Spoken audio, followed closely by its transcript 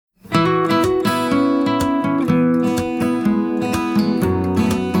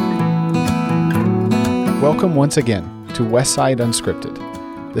Welcome once again to Westside Unscripted.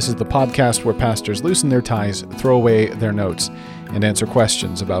 This is the podcast where pastors loosen their ties, throw away their notes, and answer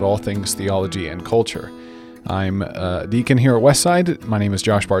questions about all things theology and culture. I'm a deacon here at Westside. My name is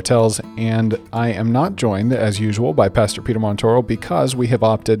Josh Bartels, and I am not joined, as usual, by Pastor Peter Montoro because we have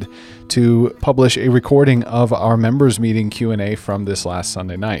opted to publish a recording of our members' meeting Q&A from this last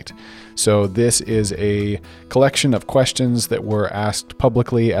Sunday night. So this is a collection of questions that were asked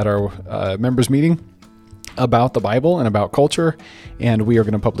publicly at our members' meeting about the Bible and about culture, and we are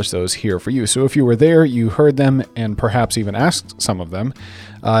going to publish those here for you. So if you were there, you heard them and perhaps even asked some of them.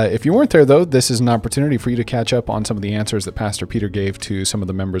 If you weren't there, though, this is an opportunity for you to catch up on some of the answers that Pastor Peter gave to some of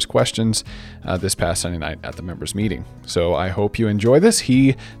the members' questions this past Sunday night at the members' meeting. So I hope you enjoy this.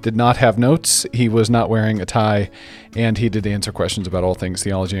 He did not have notes, he was not wearing a tie, and he did answer questions about all things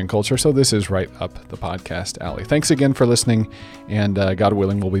theology and culture. So this is right up the podcast alley. Thanks again for listening, and God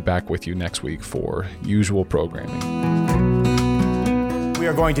willing, we'll be back with you next week for usual programming. We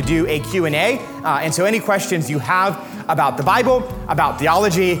are going to do a Q&A, and so any questions you have about the Bible, about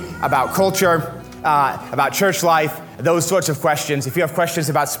theology, about culture, about church life, those sorts of questions. If you have questions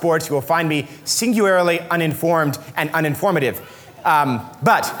about sports, you will find me singularly uninformed and uninformative.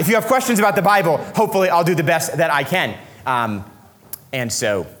 But if you have questions about the Bible, hopefully I'll do the best that I can. And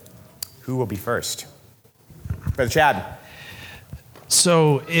so, who will be first? Brother Chad.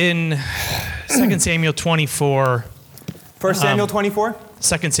 So in 2 Samuel 24... 1 Samuel 24?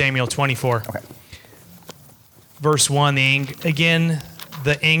 2 Samuel 24. Okay. Verse 1,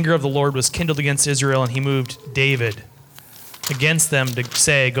 the anger of the Lord was kindled against Israel, and he moved David against them to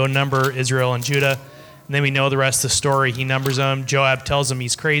say, go number Israel and Judah. And then we know the rest of the story. He numbers them. Joab tells him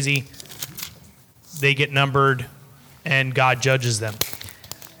he's crazy. They get numbered, and God judges them.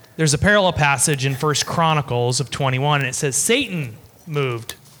 There's a parallel passage in 1 Chronicles of 21, and it says Satan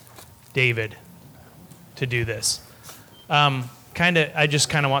moved David to do this. I just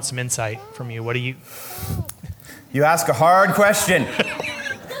kind of want some insight from you. What do you... You ask a hard question.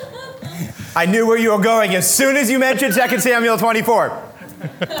 I knew where you were going as soon as you mentioned 2 Samuel 24.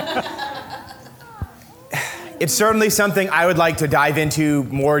 It's certainly something I would like to dive into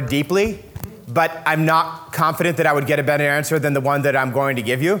more deeply, but I'm not confident that I would get a better answer than the one that I'm going to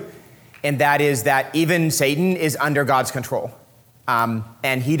give you, and that is that even Satan is under God's control,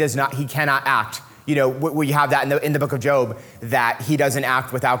 and he cannot act. You know, we have that in the book of Job, that he doesn't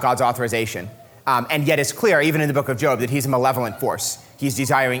act without God's authorization. And yet it's clear, even in the book of Job, that he's a malevolent force. He's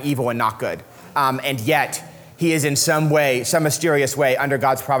desiring evil and not good. And yet he is in some way, some mysterious way, under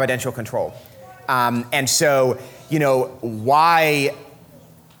God's providential control. And so, you know, why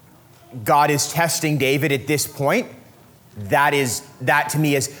God is testing David at this point, that to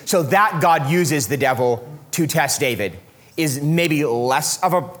me is, so that God uses the devil to test David is maybe less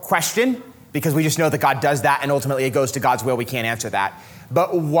of a question, because we just know that God does that, and ultimately it goes to God's will. We can't answer that.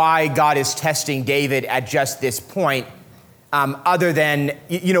 But why God is testing David at just this point, other than,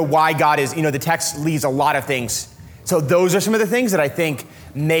 why God is, the text leaves a lot of things. So those are some of the things that I think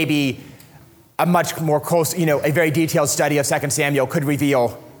maybe a much more close, a very detailed study of 2 Samuel could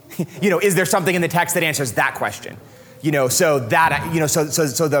reveal, is there something in the text that answers that question? So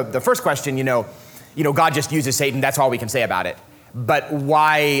the first question, God just uses Satan, that's all we can say about it. But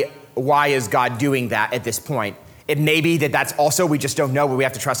why is God doing that at this point? It may be that's also, we just don't know, but we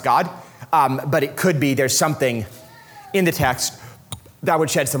have to trust God. But it could be there's something in the text that would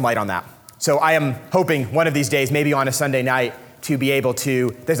shed some light on that. So I am hoping one of these days, maybe on a Sunday night, to be able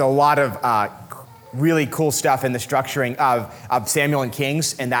to, there's a lot of really cool stuff in the structuring of Samuel and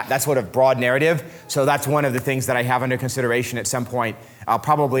Kings, and that sort of broad narrative. So that's one of the things that I have under consideration at some point,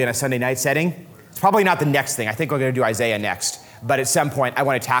 probably in a Sunday night setting. It's probably not the next thing. I think we're going to do Isaiah next. But at some point, I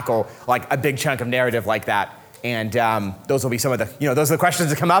want to tackle like a big chunk of narrative like that. And those will be some of the, those are the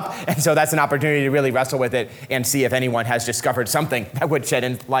questions that come up. And so that's an opportunity to really wrestle with it and see if anyone has discovered something that would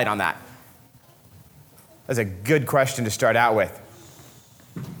shed light on that. That's a good question to start out with.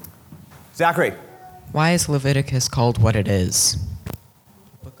 Zachary. Why is Leviticus called what it is?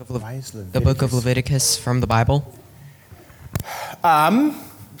 The book of Leviticus from the Bible?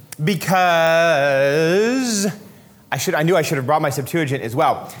 Because I knew I should have brought my Septuagint as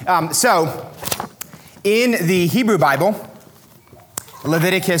well. So in the Hebrew Bible,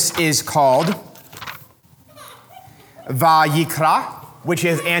 Leviticus is called Vayikra, which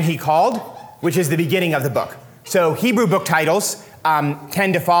is and he called, which is the beginning of the book. So Hebrew book titles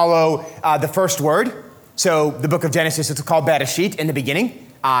tend to follow the first word. So the book of Genesis is called Bereshit in the beginning,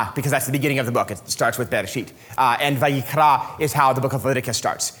 because that's the beginning of the book. It starts with Bereshit. And Vayikra is how the book of Leviticus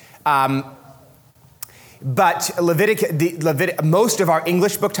starts. But most of our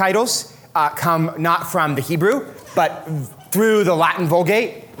English book titles come not from the Hebrew, but through the Latin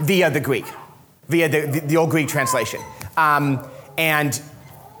Vulgate via the Greek, via the old Greek translation. And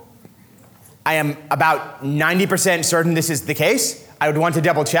I am about 90% certain this is the case. I would want to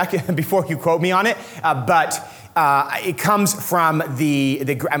double check before you quote me on it, but it comes from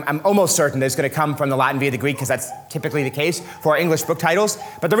I'm almost certain that it's going to come from the Latin via the Greek, because that's typically the case for English book titles.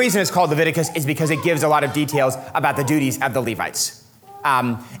 But the reason it's called Leviticus is because it gives a lot of details about the duties of the Levites.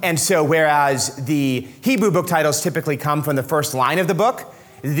 And so whereas the Hebrew book titles typically come from the first line of the book,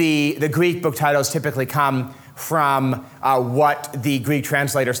 the Greek book titles typically come from what the Greek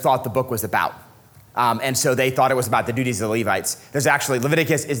translators thought the book was about. And so they thought it was about the duties of the Levites. There's actually,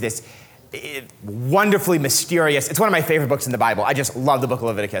 Leviticus is this wonderfully mysterious, it's one of my favorite books in the Bible. I just love the book of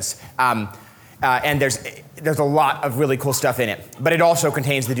Leviticus. And there's a lot of really cool stuff in it. But it also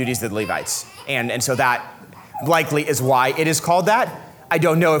contains the duties of the Levites. And so that likely is why it is called that. I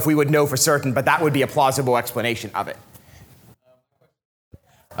don't know if we would know for certain, but that would be a plausible explanation of it.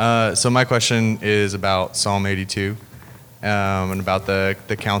 So my question is about Psalm 82 and about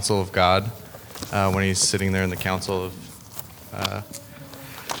the council of God when he's sitting there in the council of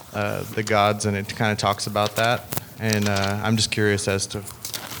the gods, and it kind of talks about that. And I'm just curious as to...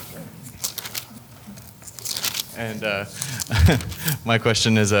 And my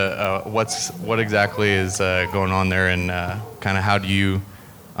question is, what exactly is going on there, and kind of how do you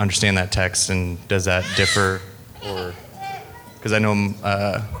understand that text, and does that differ? Or because I know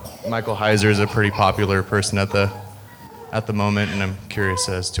Michael Heiser is a pretty popular person at the moment, and I'm curious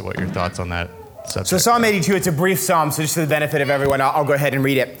as to what your thoughts on that subject. So Psalm 82, it's a brief psalm, so just for the benefit of everyone, I'll go ahead and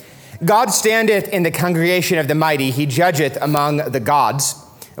read it. God standeth in the congregation of the mighty, he judgeth among the gods.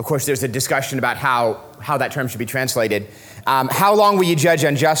 Of course, there's a discussion about how that term should be translated. How long will you judge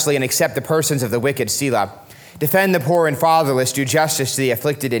unjustly and accept the persons of the wicked? Selah. Defend the poor and fatherless, do justice to the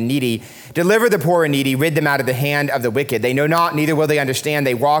afflicted and needy. Deliver the poor and needy, rid them out of the hand of the wicked. They know not, neither will they understand.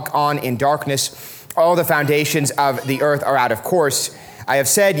 They walk on in darkness. All the foundations of the earth are out of course. I have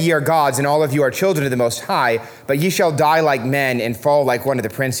said, ye are gods, and all of you are children of the Most High, but ye shall die like men and fall like one of the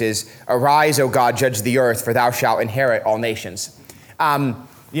princes. Arise, O God, judge the earth, for thou shalt inherit all nations.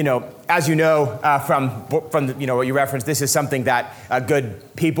 As you know from what you referenced, this is something that good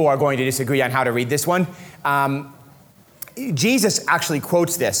people are going to disagree on how to read this one. Jesus actually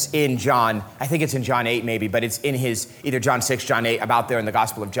quotes this in John. I think it's in John 8 maybe, but it's in his either John 6, John 8, about there in the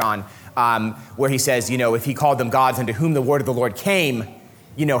Gospel of John, where he says, if he called them gods unto whom the word of the Lord came,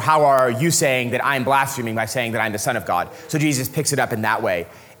 how are you saying that I'm blaspheming by saying that I'm the Son of God? So Jesus picks it up in that way.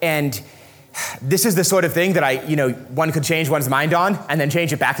 And this is the sort of thing that one could change one's mind on and then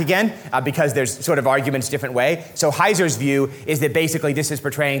change it back again because there's sort of arguments different way. So Heiser's view is that basically this is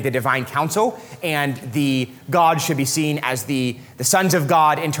portraying the divine council, and the gods should be seen as the sons of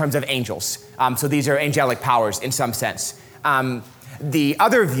God in terms of angels. So these are angelic powers in some sense. The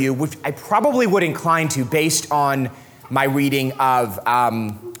other view, which I probably would incline to based on my reading of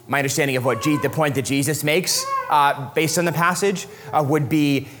my understanding of the point that Jesus makes based on the passage would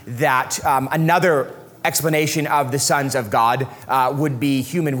be that another explanation of the sons of God would be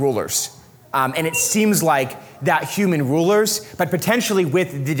human rulers. And it seems like that human rulers, but potentially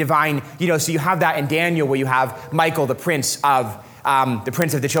with the divine, so you have that in Daniel where you have Michael, the prince of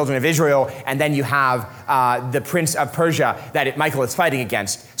the children of Israel, and then you have the prince of Persia that Michael is fighting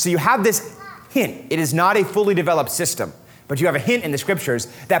against. So you have this hint. It is not a fully developed system, but you have a hint in the scriptures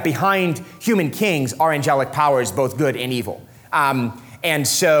that behind human kings are angelic powers, both good and evil. And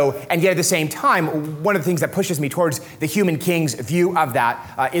yet at the same time, one of the things that pushes me towards the human king's view of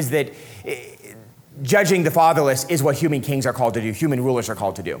that is that judging the fatherless is what human kings are called to do, human rulers are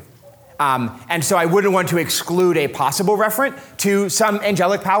called to do. And so I wouldn't want to exclude a possible referent to some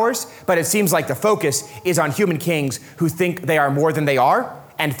angelic powers, but it seems like the focus is on human kings who think they are more than they are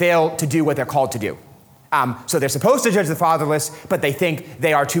and fail to do what they're called to do. So they're supposed to judge the fatherless, but they think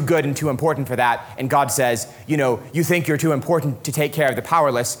they are too good and too important for that. And God says, you think you're too important to take care of the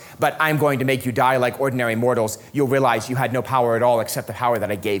powerless, but I'm going to make you die like ordinary mortals. You'll realize you had no power at all except the power that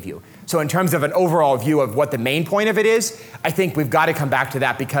I gave you. So in terms of an overall view of what the main point of it is, I think we've got to come back to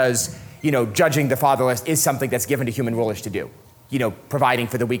that because, judging the fatherless is something that's given to human rulers to do, providing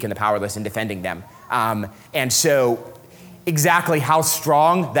for the weak and the powerless and defending them. And so exactly how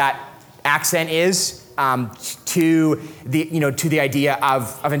strong that accent is to the idea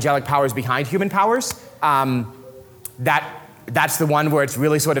of angelic powers behind human powers, that's the one where it's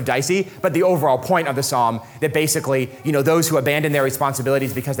really sort of dicey. But the overall point of the psalm that basically, those who abandon their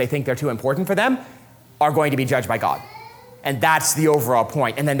responsibilities because they think they're too important for them are going to be judged by God. And that's the overall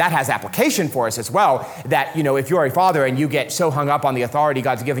point. And then that has application for us as well, that, if you're a father and you get so hung up on the authority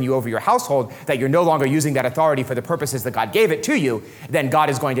God's given you over your household that you're no longer using that authority for the purposes that God gave it to you, then God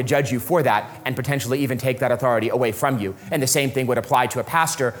is going to judge you for that and potentially even take that authority away from you. And the same thing would apply to a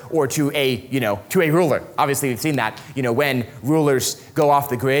pastor or to a ruler. Obviously, we've seen that, when rulers go off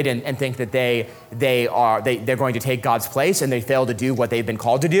the grid and think that they're going to take God's place and they fail to do what they've been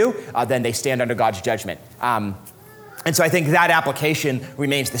called to do, then they stand under God's judgment. And so I think that application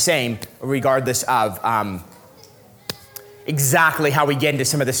remains the same regardless of exactly how we get into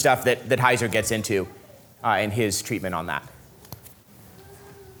some of the stuff that Heiser gets into in his treatment on that.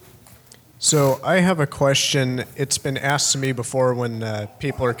 So I have a question. It's been asked to me before when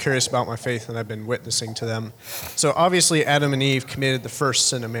people are curious about my faith and I've been witnessing to them. So obviously Adam and Eve committed the first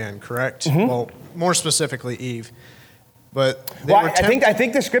sin of man, correct? Mm-hmm. Well, more specifically Eve. But I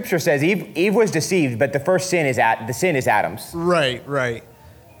think the scripture says Eve was deceived, but the first sin is Adam's. Right.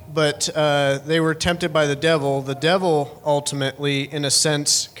 But they were tempted by the devil. The devil ultimately, in a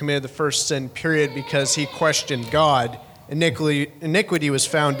sense, committed the first sin, period, because he questioned God. Iniquity was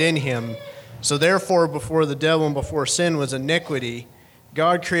found in him. So therefore, before the devil and before sin was iniquity,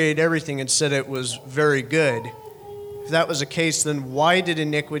 God created everything and said it was very good. If that was the case, then why did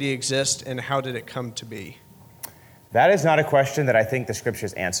iniquity exist and how did it come to be? That is not a question that I think the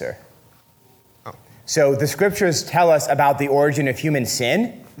scriptures answer. Oh. So the scriptures tell us about the origin of human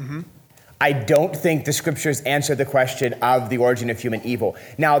sin. Mm-hmm. I don't think the scriptures answer the question of the origin of human evil.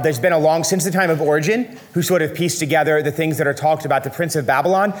 Now, there's been since the time of Origen, who sort of pieced together the things that are talked about the Prince of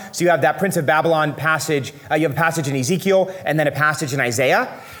Babylon. So you have that Prince of Babylon passage, you have a passage in Ezekiel, and then a passage in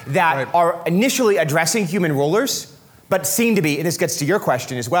Isaiah that are initially addressing human rulers, but seem to be, and this gets to your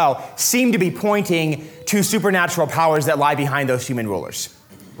question as well, seem to be pointing to supernatural powers that lie behind those human rulers.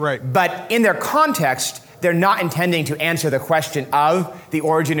 Right. But in their context, they're not intending to answer the question of the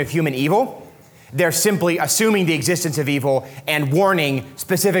origin of human evil. They're simply assuming the existence of evil and warning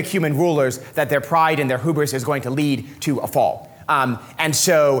specific human rulers that their pride and their hubris is going to lead to a fall. And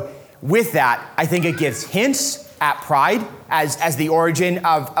so with that, I think it gives hints at pride as the origin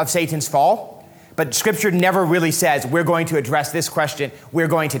of Satan's fall. But scripture never really says, we're going to address this question, we're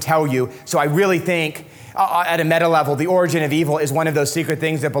going to tell you. So I really think at a meta level, the origin of evil is one of those secret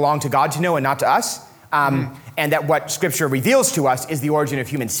things that belong to God to know and not to us. And that what scripture reveals to us is the origin of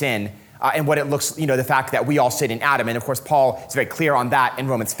human sin and what it looks, the fact that we all sit in Adam. And of course, Paul is very clear on that in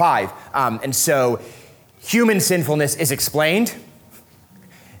Romans 5. And so human sinfulness is explained.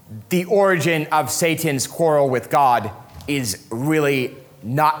 The origin of Satan's quarrel with God is really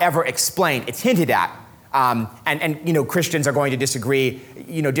not ever explained. It's hinted at. And Christians are going to disagree.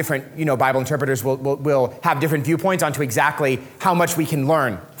 Different, Bible interpreters will have different viewpoints onto exactly how much we can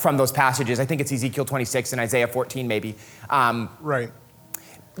learn from those passages. I think it's Ezekiel 26 and Isaiah 14 maybe. Right.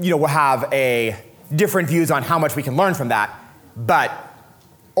 We'll have different views on how much we can learn from that. But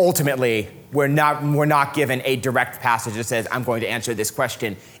ultimately, we're not given a direct passage that says, I'm going to answer this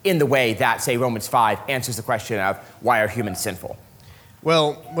question in the way that, say, Romans 5 answers the question of why are humans sinful?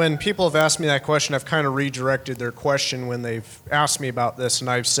 Well, when people have asked me that question, I've kind of redirected their question when they've asked me about this, and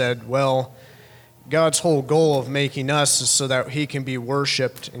I've said, well, God's whole goal of making us is so that he can be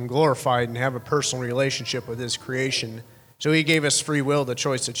worshiped and glorified and have a personal relationship with his creation. So he gave us free will, the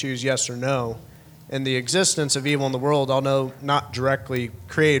choice to choose yes or no. And the existence of evil in the world, although not directly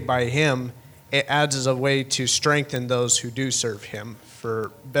created by him, it adds as a way to strengthen those who do serve him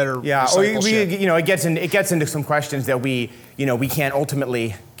for better discipleship. It gets into some questions that we can't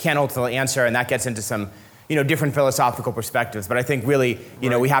ultimately answer, and that gets into some different philosophical perspectives. But I think really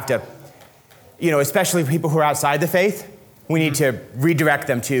we have to especially people who are outside the faith, we need to redirect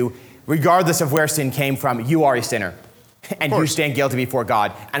them to, regardless of where sin came from, you are a sinner, and you stand guilty before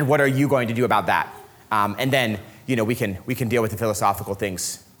God. And what are you going to do about that? And then we can deal with the philosophical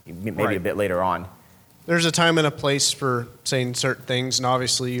things maybe a bit later on. There's a time and a place for saying certain things, and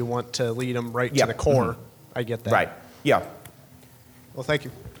obviously you want to lead them right to the core. Mm-hmm. I get that. Right. Yeah. Well, thank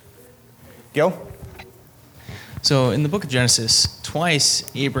you. Gil? So in the book of Genesis, twice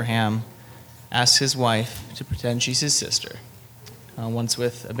Abraham asks his wife to pretend she's his sister. Once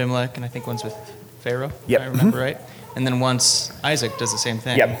with Abimelech, and I think once with Pharaoh, if I remember right. And then once Isaac does the same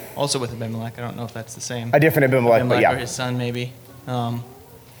thing. Yep. Also with Abimelech. I don't know if that's the same. A different Abimelech, but yeah. Or his son, maybe.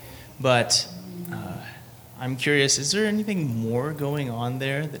 But I'm curious, is there anything more going on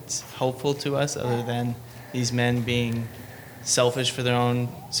there that's helpful to us other than these men being selfish for their own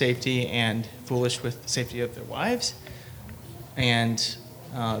safety and foolish with the safety of their wives? And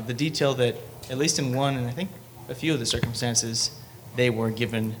the detail that, at least in one, and I think a few of the circumstances, they were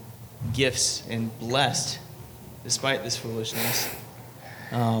given gifts and blessed despite this foolishness,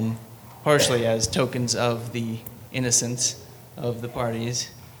 partially as tokens of the innocence of the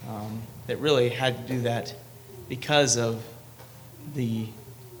parties that really had to do that because of the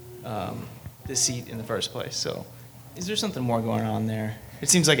deceit in the first place. So is there something more going on there? It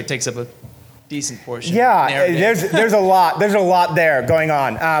seems like it takes up a decent portion. Yeah, there's a lot there going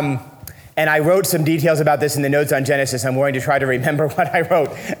on. And I wrote some details about this in the notes on Genesis. I'm going to try to remember what I wrote.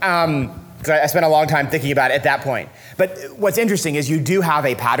 Because I spent a long time thinking about it at that point. But what's interesting is you do have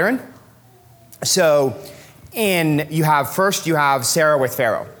a pattern. So you have Sarah with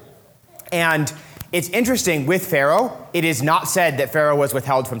Pharaoh. And it's interesting with Pharaoh, it is not said that Pharaoh was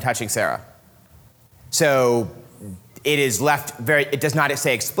withheld from touching Sarah. So it is left it does not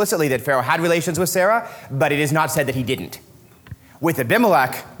say explicitly that Pharaoh had relations with Sarah, but it is not said that he didn't. With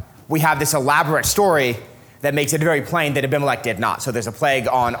Abimelech, we have this elaborate story that makes it very plain that Abimelech did not. So there's a plague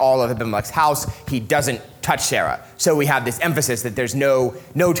on all of Abimelech's house. He doesn't touch Sarah. So we have this emphasis that there's no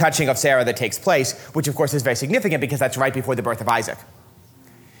touching of Sarah that takes place, which of course is very significant because that's right before the birth of Isaac.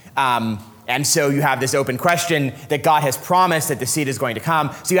 And so you have this open question that God has promised that the seed is going to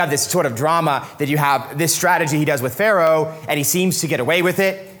come. So you have this sort of drama that you have this strategy he does with Pharaoh, and he seems to get away with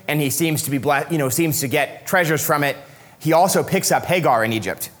it, and he seems to be seems to get treasures from it. He also picks up Hagar in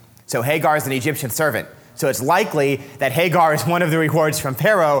Egypt. So Hagar is an Egyptian servant. So it's likely that Hagar is one of the rewards from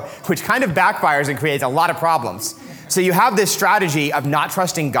Pharaoh, which kind of backfires and creates a lot of problems. So you have this strategy of not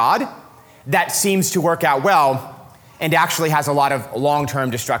trusting God that seems to work out well and actually has a lot of long-term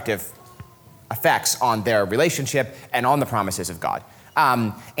destructive effects on their relationship and on the promises of God.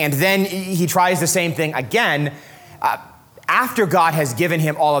 And then he tries the same thing again after God has given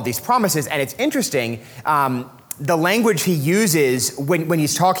him all of these promises. And it's interesting, the language he uses when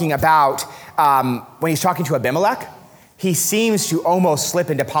he's talking about, when he's talking to Abimelech, he seems to almost slip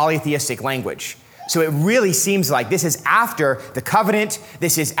into polytheistic language. So it really seems like this is after the covenant,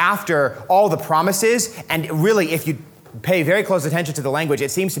 this is after all the promises, and really if you pay very close attention to the language,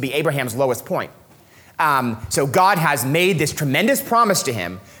 it seems to be Abraham's lowest point. So God has made this tremendous promise to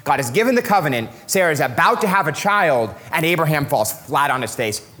him. God has given the covenant. Sarah is about to have a child, and Abraham falls flat on his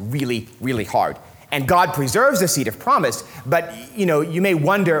face really, really hard. And God preserves the seed of promise, but you may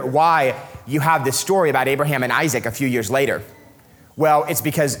wonder why you have this story about Abraham and Isaac a few years later. Well, it's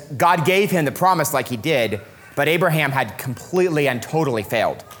because God gave him the promise like he did, but Abraham had completely and totally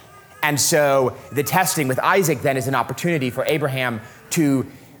failed. And so the testing with Isaac then is an opportunity for Abraham to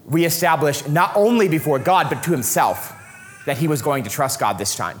reestablish not only before God, but to himself that he was going to trust God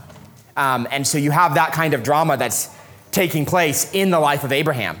this time. And so you have that kind of drama that's taking place in the life of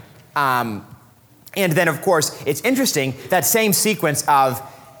Abraham. And then, of course, it's interesting, that same sequence of,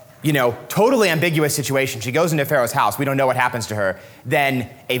 totally ambiguous situation. She goes into Pharaoh's house. We don't know what happens to her. Then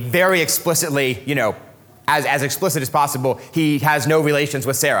a very explicitly, as explicit as possible, he has no relations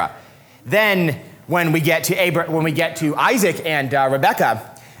with Sarah. Then when we get to Isaac and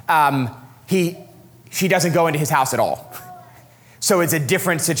Rebekah, she doesn't go into his house at all. So it's a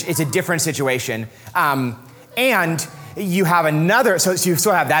different situation. And you have another, so you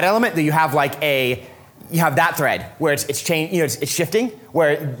still have that element that you have you have that thread where it's changing, it's shifting,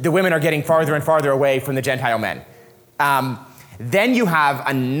 where the women are getting farther and farther away from the Gentile men. Then you have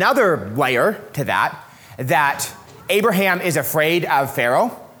another layer to that Abraham is afraid of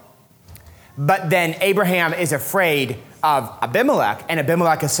Pharaoh, but then Abraham is afraid of Abimelech, and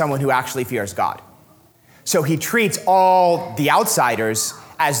Abimelech is someone who actually fears God. So he treats all the outsiders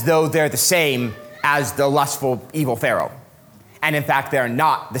as though they're the same as the lustful, evil Pharaoh. And in fact, they're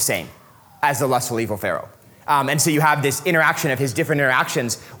not the same as the lustful, evil Pharaoh. And so you have this interaction of his different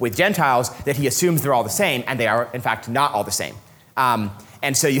interactions with Gentiles that he assumes they're all the same, and they are, in fact, not all the same.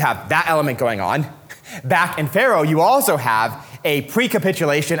 And so you have that element going on. Back in Pharaoh, you also have a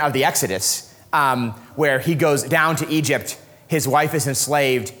pre-capitulation of the Exodus, where he goes down to Egypt, his wife is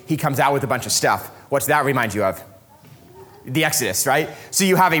enslaved, he comes out with a bunch of stuff. What's that remind you of? The Exodus, right? So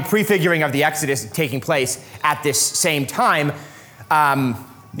you have a prefiguring of the Exodus taking place at this same time.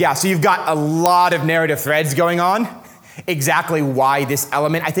 So you've got a lot of narrative threads going on. Exactly why this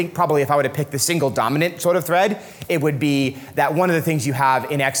element, I think probably if I were to pick the single dominant sort of thread, it would be that one of the things you have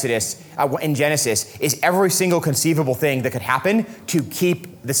in in Genesis, is every single conceivable thing that could happen to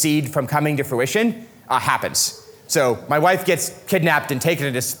keep the seed from coming to fruition happens. So my wife gets kidnapped and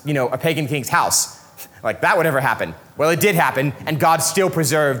taken to a pagan king's house. Like, that would ever happen. Well, it did happen, and God still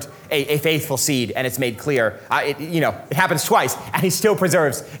preserved a faithful seed, and it's made clear. It happens twice, and he still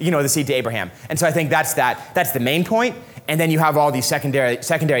preserves, the seed to Abraham. And so I think that's the main point. And then you have all these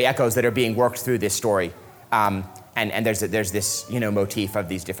secondary echoes that are being worked through this story. And there's this, motif of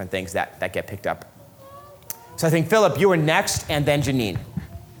these different things that get picked up. So I think, Philip, you were next, and then Janine.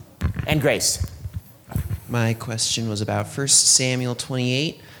 And Grace. My question was about 1 Samuel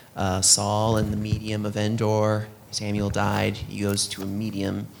 28. Saul and the medium of Endor. Samuel died. He goes to a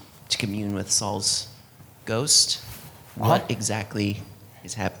medium to commune with Saul's ghost. What exactly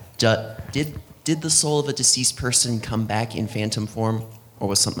is happening? Did the soul of a deceased person come back in phantom form, or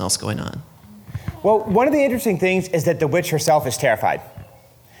was something else going on? Well, one of the interesting things is that the witch herself is terrified.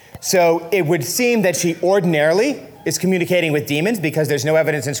 So it would seem that she ordinarily is communicating with demons, because there's no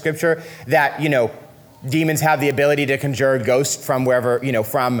evidence in Scripture that, demons have the ability to conjure ghosts from wherever,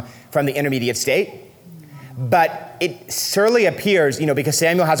 from the intermediate state. But it certainly appears, because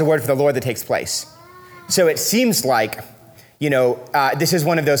Samuel has a word for the Lord that takes place. So it seems like, this is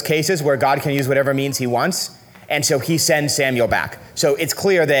one of those cases where God can use whatever means he wants. And so he sends Samuel back. So it's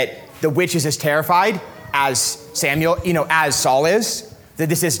clear that the witch is as terrified as Samuel, as Saul is, that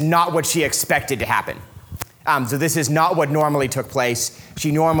this is not what she expected to happen. So this is not what normally took place.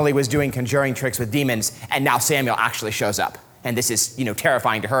 She normally was doing conjuring tricks with demons, and now Samuel actually shows up. And this is,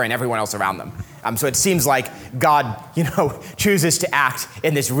 terrifying to her and everyone else around them. So it seems like God, chooses to act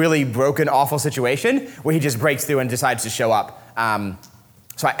in this really broken, awful situation where he just breaks through and decides to show up.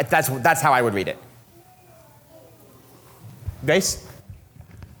 That's how I would read it. Grace?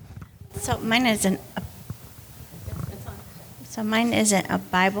 So mine isn't a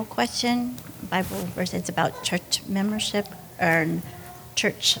Bible question, Bible verse. It's about church membership or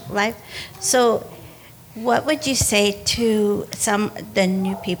church life. So what would you say to the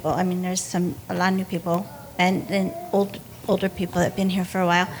new people? I mean, there's a lot of new people and then older people that have been here for a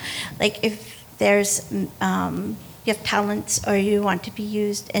while. Like if there's, you have talents or you want to be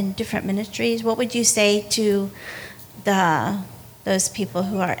used in different ministries, what would you say to those people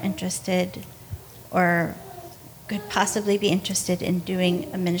who are interested or could possibly be interested in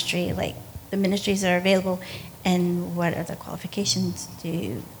doing a ministry, like the ministries that are available, and what are the qualifications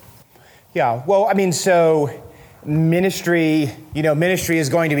to? Yeah, well, so ministry is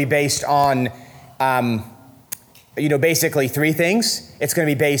going to be based on, basically three things. It's going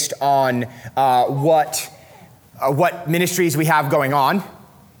to be based on what ministries we have going on.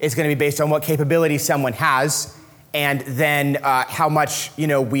 It's going to be based on what capabilities someone has, and then how much,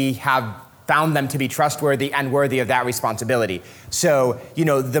 we have found them to be trustworthy and worthy of that responsibility. So,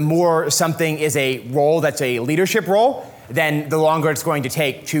 the more something is a role that's a leadership role, then the longer it's going to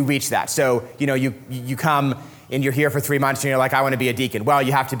take to reach that. So, you come and you're here for 3 months and you're like, I want to be a deacon. Well,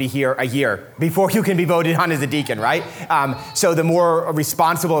 you have to be here a year before you can be voted on as a deacon, right? So the more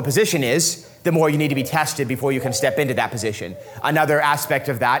responsible a position is, the more you need to be tested before you can step into that position. Another aspect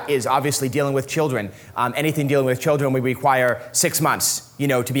of that is obviously dealing with children. Anything dealing with children, we require 6 months,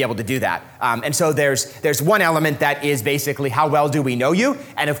 to be able to do that. And so there's one element that is basically how well do we know you?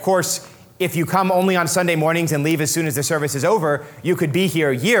 And of course, if you come only on Sunday mornings and leave as soon as the service is over, you could be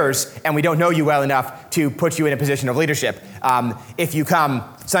here years and we don't know you well enough to put you in a position of leadership. If you come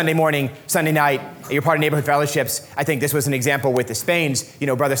Sunday morning, Sunday night, you're part of neighborhood fellowships. I think this was an example with the Spains.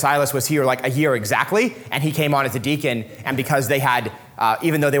 Brother Silas was here like a year exactly, and he came on as a deacon, and because they had,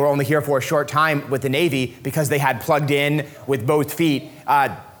 even though they were only here for a short time with the Navy, because they had plugged in with both feet,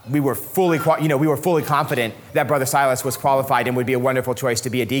 we were fully confident that Brother Silas was qualified and would be a wonderful choice to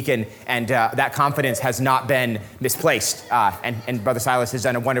be a deacon, and that confidence has not been misplaced. And Brother Silas has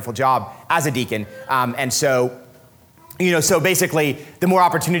done a wonderful job as a deacon. So basically, the more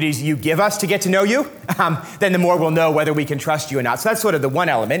opportunities you give us to get to know you, then the more we'll know whether we can trust you or not. So that's sort of the one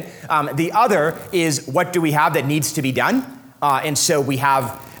element. The other is, what do we have that needs to be done? And so we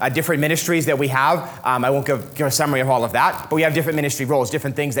have different ministries that we have. I won't give a summary of all of that, but we have different ministry roles,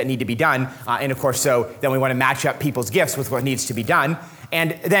 different things that need to be done. And of course, so then we want to match up people's gifts with what needs to be done.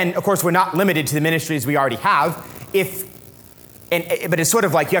 And then, of course, we're not limited to the ministries we already have. But it's sort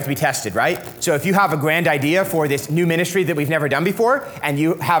of like you have to be tested, right? So if you have a grand idea for this new ministry that we've never done before, and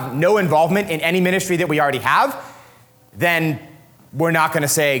you have no involvement in any ministry that we already have, then we're not going to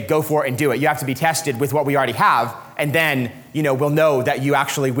say, go for it and do it. You have to be tested with what we already have, and then, we'll know that you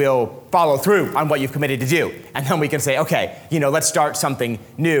actually will follow through on what you've committed to do. And then we can say, okay, let's start something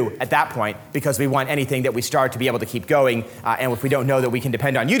new at that point, because we want anything that we start to be able to keep going. And if we don't know that we can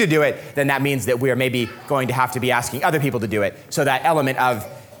depend on you to do it, then that means that we are maybe going to have to be asking other people to do it. So that element of,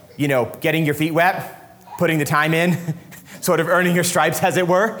 getting your feet wet, putting the time in, sort of earning your stripes, as it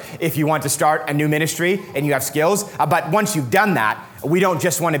were, if you want to start a new ministry and you have skills. But once you've done that, we don't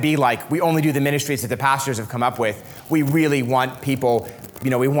just want to be like, we only do the ministries that the pastors have come up with. We really want people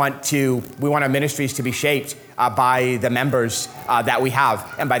we want our ministries to be shaped by the members that we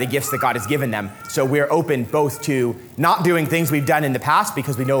have and by the gifts that God has given them. So we're open both to not doing things we've done in the past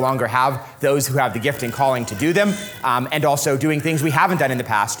because we no longer have those who have the gift and calling to do them, and also doing things we haven't done in the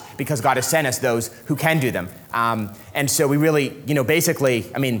past because God has sent us those who can do them. And so we really, basically,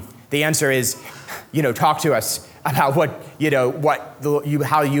 the answer is, talk to us about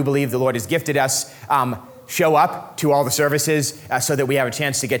how you believe the Lord has gifted us. Show up to all the services so that we have a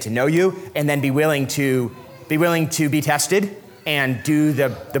chance to get to know you, and then be willing to be tested and do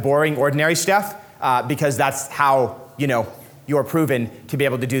the boring, ordinary stuff, because that's how you're proven to be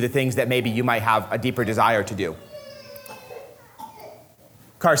able to do the things that maybe you might have a deeper desire to do.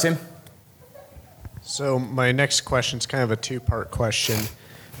 Carson. So my next question is kind of a two-part question.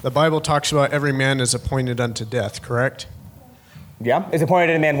 The Bible talks about every man is appointed unto death, correct? Yeah, it's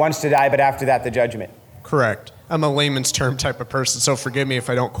appointed a man once to die, but after that, the judgment. Correct. I'm a layman's term type of person, so forgive me if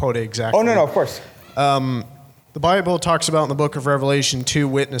I don't quote it exactly. Oh, no, of course. The Bible talks about in the book of Revelation 2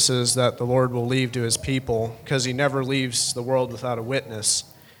 witnesses that the Lord will leave to his people because he never leaves the world without a witness.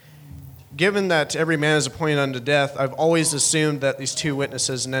 Given that every man is appointed unto death, I've always assumed that these two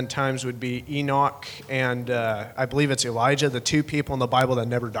witnesses in end times would be Enoch and I believe it's Elijah, the two people in the Bible that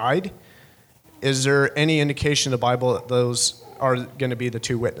never died. Is there any indication in the Bible that those are going to be the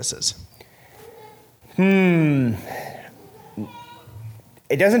two witnesses? It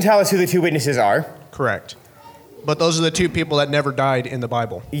doesn't tell us who the two witnesses are. Correct. But those are the two people that never died in the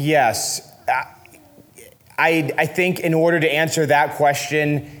Bible. Yes. I think in order to answer that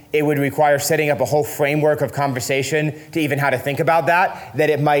question, it would require setting up a whole framework of conversation to even how to think about that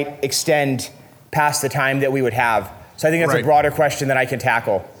it might extend past the time that we would have. So I think that's a broader question that I can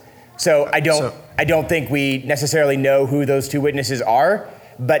tackle. So I don't think we necessarily know who those two witnesses are,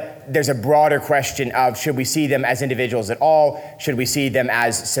 but there's a broader question of, should we see them as individuals at all? Should we see them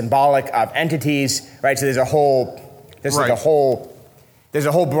as symbolic of entities, right? So there's a whole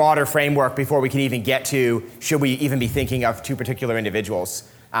broader framework before we can even get to, should we even be thinking of two particular individuals?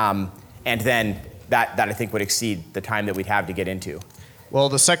 And then that I think would exceed the time that we'd have to get into. Well,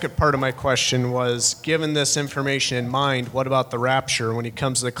 the second part of my question was, given this information in mind, what about the rapture when he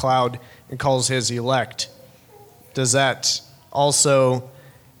comes to the cloud and calls his elect? Does that also...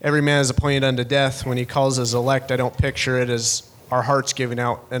 Every man is appointed unto death. When he calls his elect, I don't picture it as our hearts giving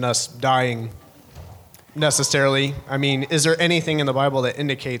out and us dying necessarily. Is there anything in the Bible that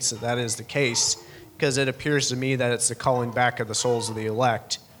indicates that is the case? Because it appears to me that it's the calling back of the souls of the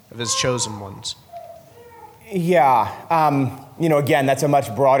elect, of his chosen ones. Yeah. Again, that's a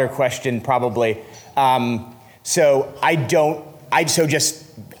much broader question probably. So I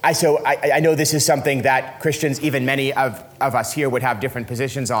know this is something that Christians, even many of us here, would have different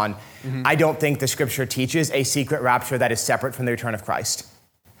positions on. Mm-hmm. I don't think the scripture teaches a secret rapture that is separate from the return of Christ.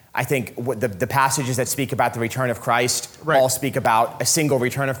 I think the passages that speak about the return of Christ all speak about a single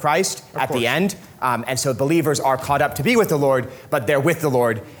return of Christ at the end. And so believers are caught up to be with the Lord, but they're with the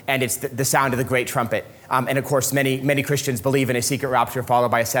Lord, and it's the sound of the great trumpet. And of course, many Christians believe in a secret rapture followed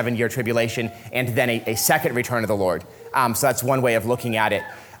by a 7-year tribulation and then a second return of the Lord. So that's one way of looking at it.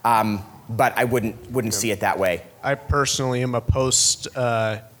 But I wouldn't see it that way. I personally am a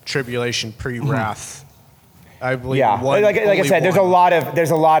post-tribulation, pre-wrath. I believe. Yeah, like I said, there's a lot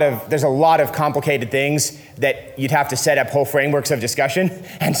of complicated things that you'd have to set up whole frameworks of discussion,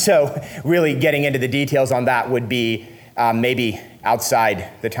 and so really getting into the details on that would be maybe outside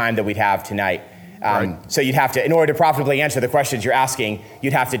the time that we'd have tonight. So you'd have to, in order to profitably answer the questions you're asking,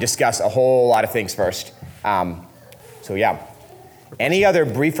 you'd have to discuss a whole lot of things first. So yeah. Any other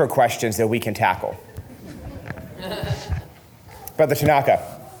briefer questions that we can tackle? Brother Tanaka.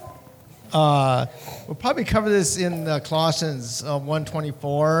 We'll probably cover this in Colossians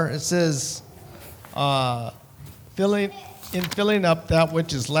 1:24. It says, filling up that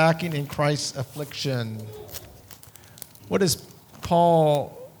which is lacking in Christ's affliction. What is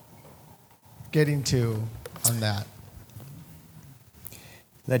Paul getting to on that?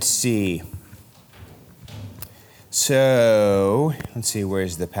 Let's see. So, let's see, where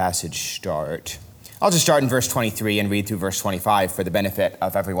does the passage start? I'll just start in verse 23 and read through verse 25 for the benefit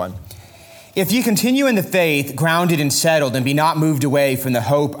of everyone. If ye continue in the faith, grounded and settled, and be not moved away from the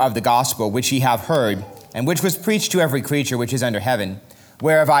hope of the gospel, which ye have heard, and which was preached to every creature which is under heaven,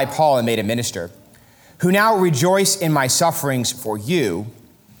 whereof I, Paul, am made a minister, who now rejoice in my sufferings for you,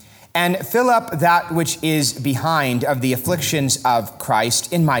 and fill up that which is behind of the afflictions of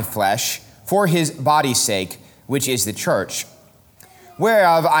Christ in my flesh, for his body's sake, which is the church,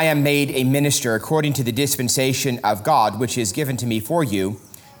 whereof I am made a minister according to the dispensation of God, which is given to me for you,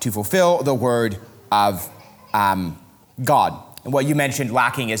 to fulfill the word of God, And what you mentioned,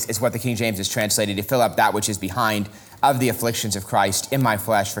 lacking, is what the King James is translated, to fill up that which is behind of the afflictions of Christ in my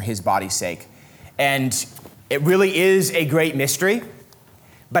flesh for his body's sake. And it really is a great mystery,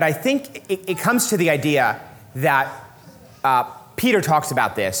 but I think it comes to the idea that Peter talks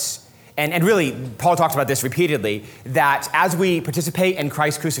about this, and really Paul talks about this repeatedly, that as we participate in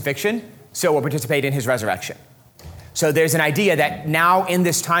Christ's crucifixion, so we'll participate in his resurrection. So there's an idea that now in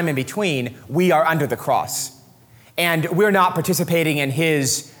this time in between, we are under the cross. And we're not participating in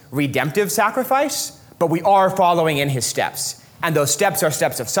his redemptive sacrifice, but we are following in his steps. And those steps are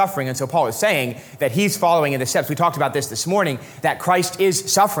steps of suffering. And so Paul is saying that he's following in the steps. We talked about this morning, that Christ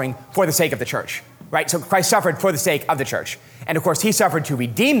is suffering for the sake of the church, right? So Christ suffered for the sake of the church. And of course, he suffered to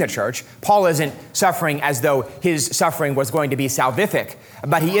redeem the church. Paul isn't suffering as though his suffering was going to be salvific,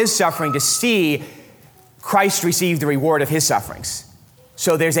 but he is suffering to see Christ receive the reward of his sufferings.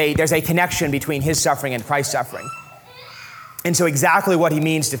 So there's a connection between his suffering and Christ's suffering. And so exactly what he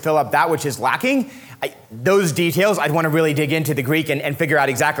means to fill up that which is lacking, those details, I'd want to really dig into the Greek and figure out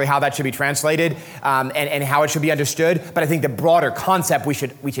exactly how that should be translated and how it should be understood. But I think the broader concept we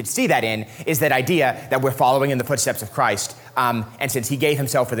should see that in is that idea that we're following in the footsteps of Christ. And since he gave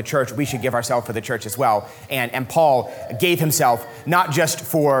himself for the church, we should give ourselves for the church as well. And Paul gave himself not just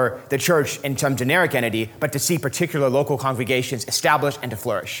for the church in some generic entity, but to see particular local congregations established and to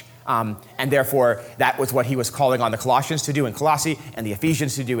flourish. And therefore, that was what he was calling on the Colossians to do in Colossae, and the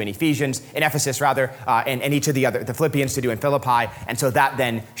Ephesians to do in Ephesus, and each of the Philippians to do in Philippi. And so that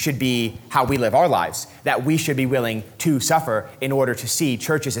then should be how we live our lives, that we should be willing to suffer in order to see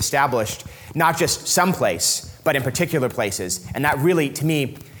churches established, not just someplace, but in particular places. And that really, to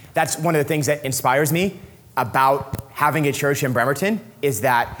me, that's one of the things that inspires me about having a church in Bremerton, is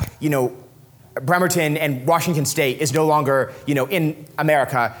that, Bremerton and Washington State is no longer, in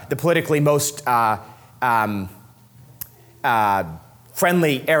America, the politically most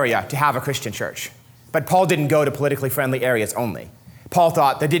friendly area to have a Christian church. But Paul didn't go to politically friendly areas only. Paul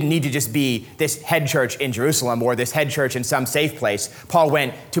thought there didn't need to just be this head church in Jerusalem or this head church in some safe place. Paul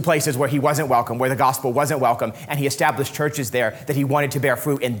went to places where he wasn't welcome, where the gospel wasn't welcome, and he established churches there that he wanted to bear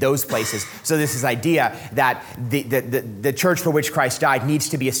fruit in those places. So this is idea that the church for which Christ died needs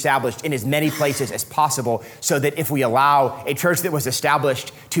to be established in as many places as possible, so that if we allow a church that was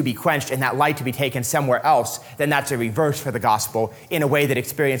established to be quenched and that light to be taken somewhere else, then that's a reverse for the gospel, in a way that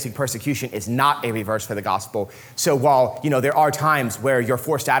experiencing persecution is not a reverse for the gospel. So while, there are times where you're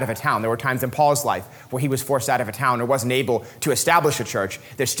forced out of a town. There were times in Paul's life where he was forced out of a town or wasn't able to establish a church.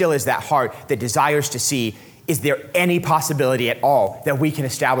 There still is that heart that desires to see, is there any possibility at all that we can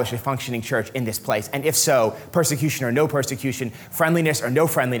establish a functioning church in this place? And if so, persecution or no persecution, friendliness or no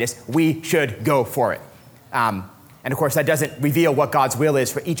friendliness, we should go for it. And of course, that doesn't reveal what God's will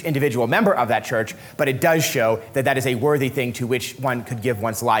is for each individual member of that church, but it does show that that is a worthy thing to which one could give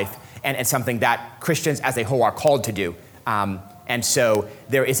one's life, and something that Christians as a whole are called to do. And so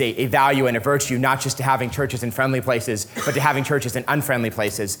there is a value and a virtue, not just to having churches in friendly places, but to having churches in unfriendly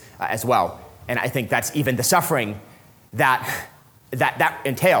places as well. And I think that's even the suffering that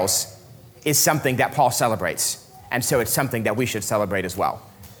entails is something that Paul celebrates. And so it's something that we should celebrate as well.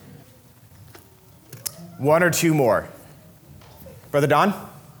 One or two more. Brother Don?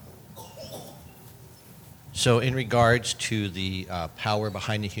 So in regards to the power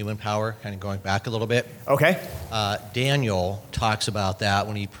behind the human power, kind of going back a little bit. Okay. Daniel talks about that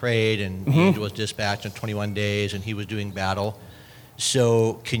when he prayed and the angel was dispatched in 21 days and he was doing battle.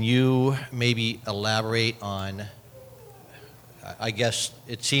 So can you maybe elaborate on, I guess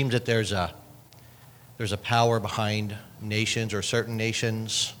it seems that there's a power behind nations or certain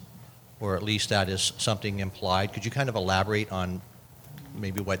nations, or at least that is something implied. Could you kind of elaborate on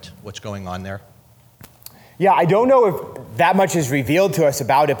maybe what's going on there? Yeah, I don't know if that much is revealed to us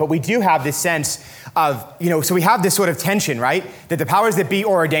about it, but we do have this sense of, so we have this sort of tension, right? That the powers that be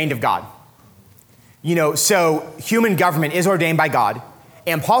are ordained of God. So human government is ordained by God,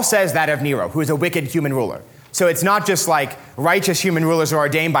 and Paul says that of Nero, who is a wicked human ruler. So it's not just like righteous human rulers are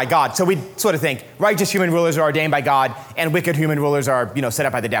ordained by God. So we sort of think righteous human rulers are ordained by God, and wicked human rulers are, set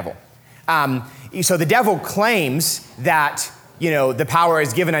up by the devil. So the devil claims that, the power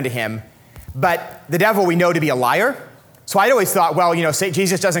is given unto him, but the devil we know to be a liar. So I'd always thought,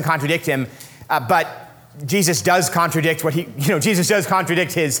 Jesus doesn't contradict him, but Jesus does contradict Jesus does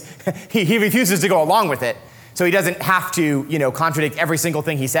contradict he refuses to go along with it. So he doesn't have to, contradict every single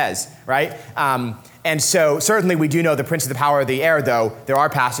thing he says, right? And so certainly we do know the prince of the power of the air, though there are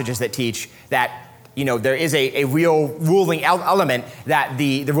passages that teach that, there is a real ruling element that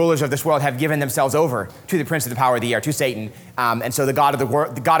the rulers of this world have given themselves over to the prince of the power of the air, to Satan. And so the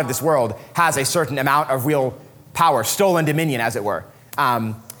God of this world has a certain amount of real power, stolen dominion, as it were.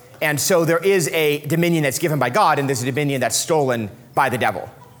 And so there is a dominion that's given by God, and there's a dominion that's stolen by the devil.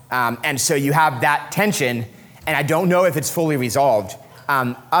 And so you have that tension, and I don't know if it's fully resolved,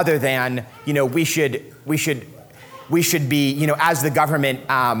 other than, we should be, as the government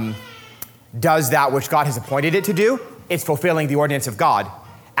does that which God has appointed it to do, it's fulfilling the ordinance of God.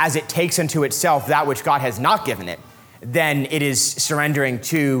 As it takes unto itself that which God has not given it, then it is surrendering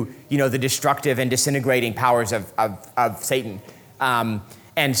to, the destructive and disintegrating powers of Satan.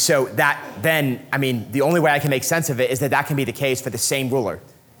 And so that then, the only way I can make sense of it is that can be the case for the same ruler.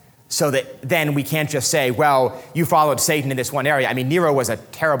 So that then we can't just say, well, you followed Satan in this one area. Nero was a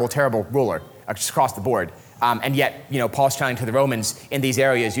terrible, terrible ruler across the board. And yet, Paul's telling to the Romans, in these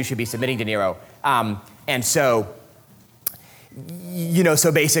areas, you should be submitting to Nero. And so,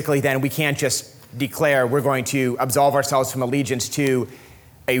 so basically then we can't just declare we're going to absolve ourselves from allegiance to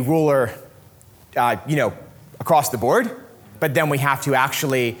a ruler, across the board. But then we have to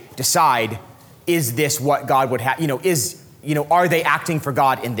actually decide, is this what God would have, are they acting for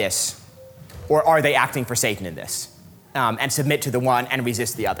God in this? Or are they acting for Satan in this? And submit to the one and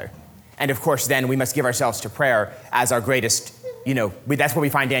resist the other. And of course, then we must give ourselves to prayer as our greatest, that's what we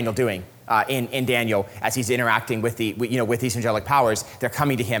find Daniel doing in Daniel as he's interacting with with these angelic powers. They're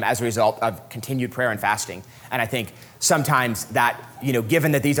coming to him as a result of continued prayer and fasting. And I think sometimes that,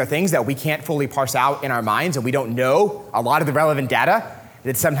 given that these are things that we can't fully parse out in our minds and we don't know a lot of the relevant data,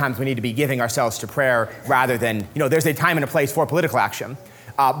 that sometimes we need to be giving ourselves to prayer rather than, there's a time and a place for political action.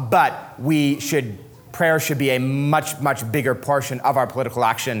 But prayer should be a much, much bigger portion of our political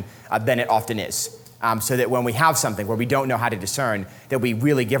action than it often is. So that when we have something where we don't know how to discern, that we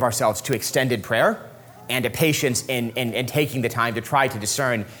really give ourselves to extended prayer and a patience in taking the time to try to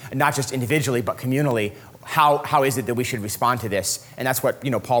discern, not just individually, but communally, how is it that we should respond to this? And that's what,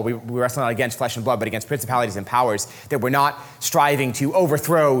 Paul, we wrestle not against flesh and blood, but against principalities and powers, that we're not striving to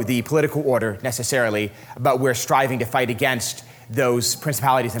overthrow the political order necessarily, but we're striving to fight against those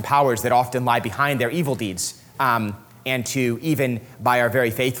principalities and powers that often lie behind their evil deeds. And to, even by our very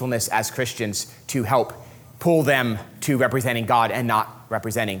faithfulness as Christians, to help pull them to representing God and not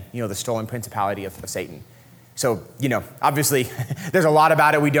representing, the stolen principality of Satan. So, obviously, there's a lot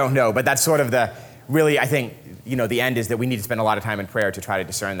about it we don't know, but that's sort of really, I think, the end is that we need to spend a lot of time in prayer to try to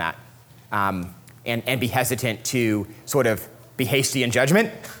discern that. And be hesitant to sort of be hasty in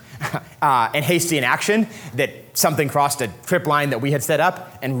judgment and hasty in action, that something crossed a trip line that we had set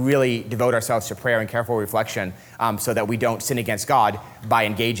up, and really devote ourselves to prayer and careful reflection so that we don't sin against God by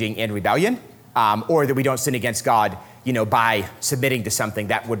engaging in rebellion, or that we don't sin against God, by submitting to something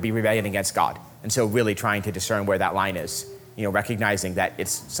that would be rebellion against God. And so really trying to discern where that line is, recognizing that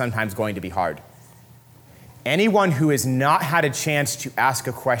it's sometimes going to be hard. Anyone who has not had a chance to ask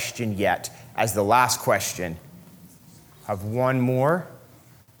a question yet, as the last question, have one more.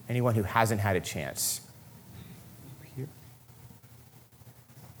 Anyone who hasn't had a chance. Here.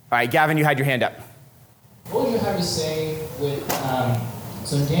 All right, Gavin, you had your hand up. What would you have to say with,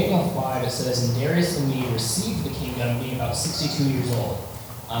 so in Daniel 5, it says, and Darius the Mede received the kingdom being about 62 years old.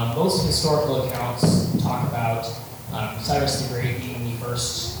 Most historical accounts talk about Cyrus the Great being the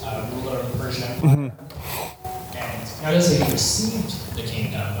first ruler of the Persian Empire. Mm-hmm. And now it does say he received the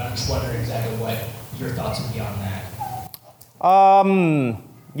kingdom. I'm just wondering exactly what your thoughts would be on that.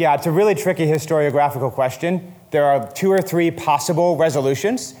 Yeah, it's a really tricky historiographical question. There are 2 or 3 possible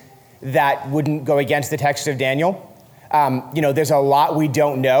resolutions that wouldn't go against the text of Daniel. There's a lot we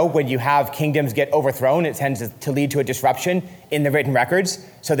don't know. When you have kingdoms get overthrown, it tends to lead to a disruption in the written records.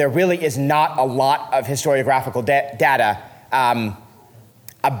 So there really is not a lot of historiographical data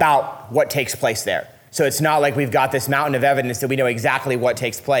about what takes place there. So it's not like we've got this mountain of evidence that we know exactly what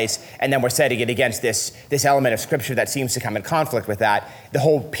takes place, and then we're setting it against this element of scripture that seems to come in conflict with that. The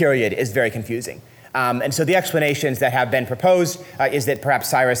whole period is very confusing. And so the explanations that have been proposed is that perhaps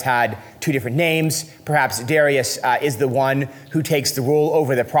Cyrus had 2 different names. Perhaps Darius is the one who takes the rule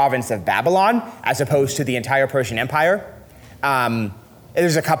over the province of Babylon, as opposed to the entire Persian Empire.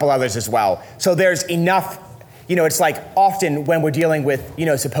 There's a couple others as well. So there's enough, it's like often when we're dealing with,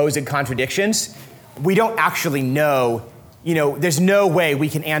 supposed contradictions, we don't actually know, there's no way we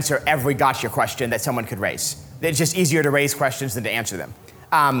can answer every gotcha question that someone could raise. It's just easier to raise questions than to answer them.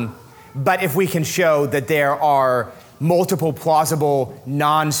 But if we can show that there are multiple plausible,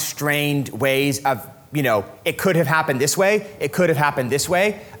 non-strained ways of, it could have happened this way, it could have happened this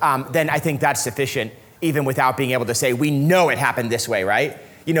way, then I think that's sufficient, even without being able to say, we know it happened this way, right?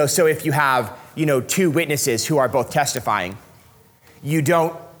 So if you have, 2 witnesses who are both testifying, you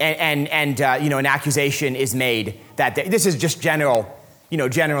don't, and an accusation is made that this is just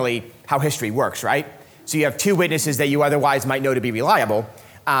generally how history works, right? So you have two witnesses that you otherwise might know to be reliable,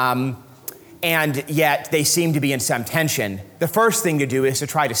 and yet they seem to be in some tension. The first thing to do is to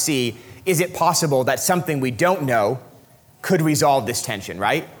try to see, is it possible that something we don't know could resolve this tension,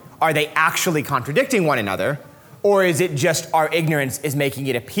 right? Are they actually contradicting one another? Or is it just our ignorance is making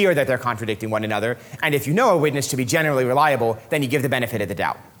it appear that they're contradicting one another? And if you know a witness to be generally reliable, then you give the benefit of the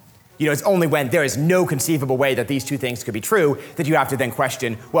doubt. It's only when there is no conceivable way that these two things could be true that you have to then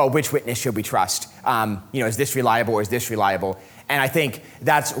question, well, which witness should we trust? Is this reliable or is this reliable? And I think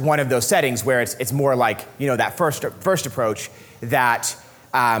that's one of those settings where it's more like, that first approach that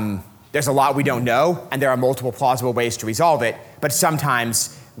there's a lot we don't know and there are multiple plausible ways to resolve it, but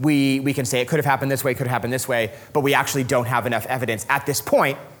sometimes we can say it could have happened this way, could have happened this way, but we actually don't have enough evidence at this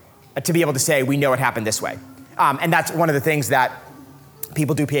point to be able to say we know it happened this way. And that's one of the things that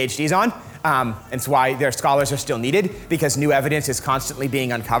people do PhDs on. And it's why their scholars are still needed, because new evidence is constantly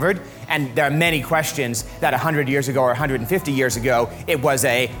being uncovered. And there are many questions that 100 years ago or 150 years ago, it was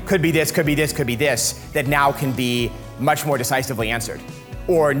could be this, could be this, could be this, that now can be much more decisively answered.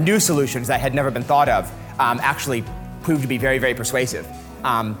 Or new solutions that had never been thought of actually proved to be very, very persuasive.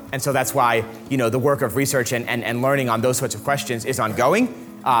 And so that's why, the work of research and learning on those sorts of questions is ongoing.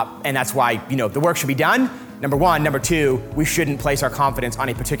 And that's why, the work should be done, number one. Number two, we shouldn't place our confidence on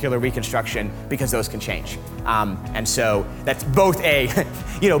a particular reconstruction because those can change. And so that's both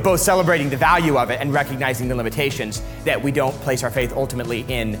both celebrating the value of it and recognizing the limitations, that we don't place our faith ultimately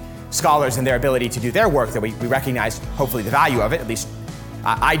in scholars and their ability to do their work, that we recognize hopefully the value of it, at least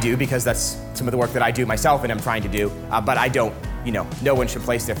I do, because that's some of the work that I do myself and I'm trying to do, but I don't, no one should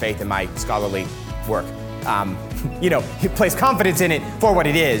place their faith in my scholarly work. You place confidence in it for what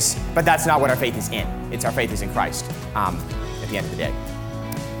it is, but that's not what our faith is in. It's our faith is in Christ at the end of the day.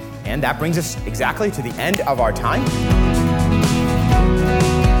 And that brings us exactly to the end of our time.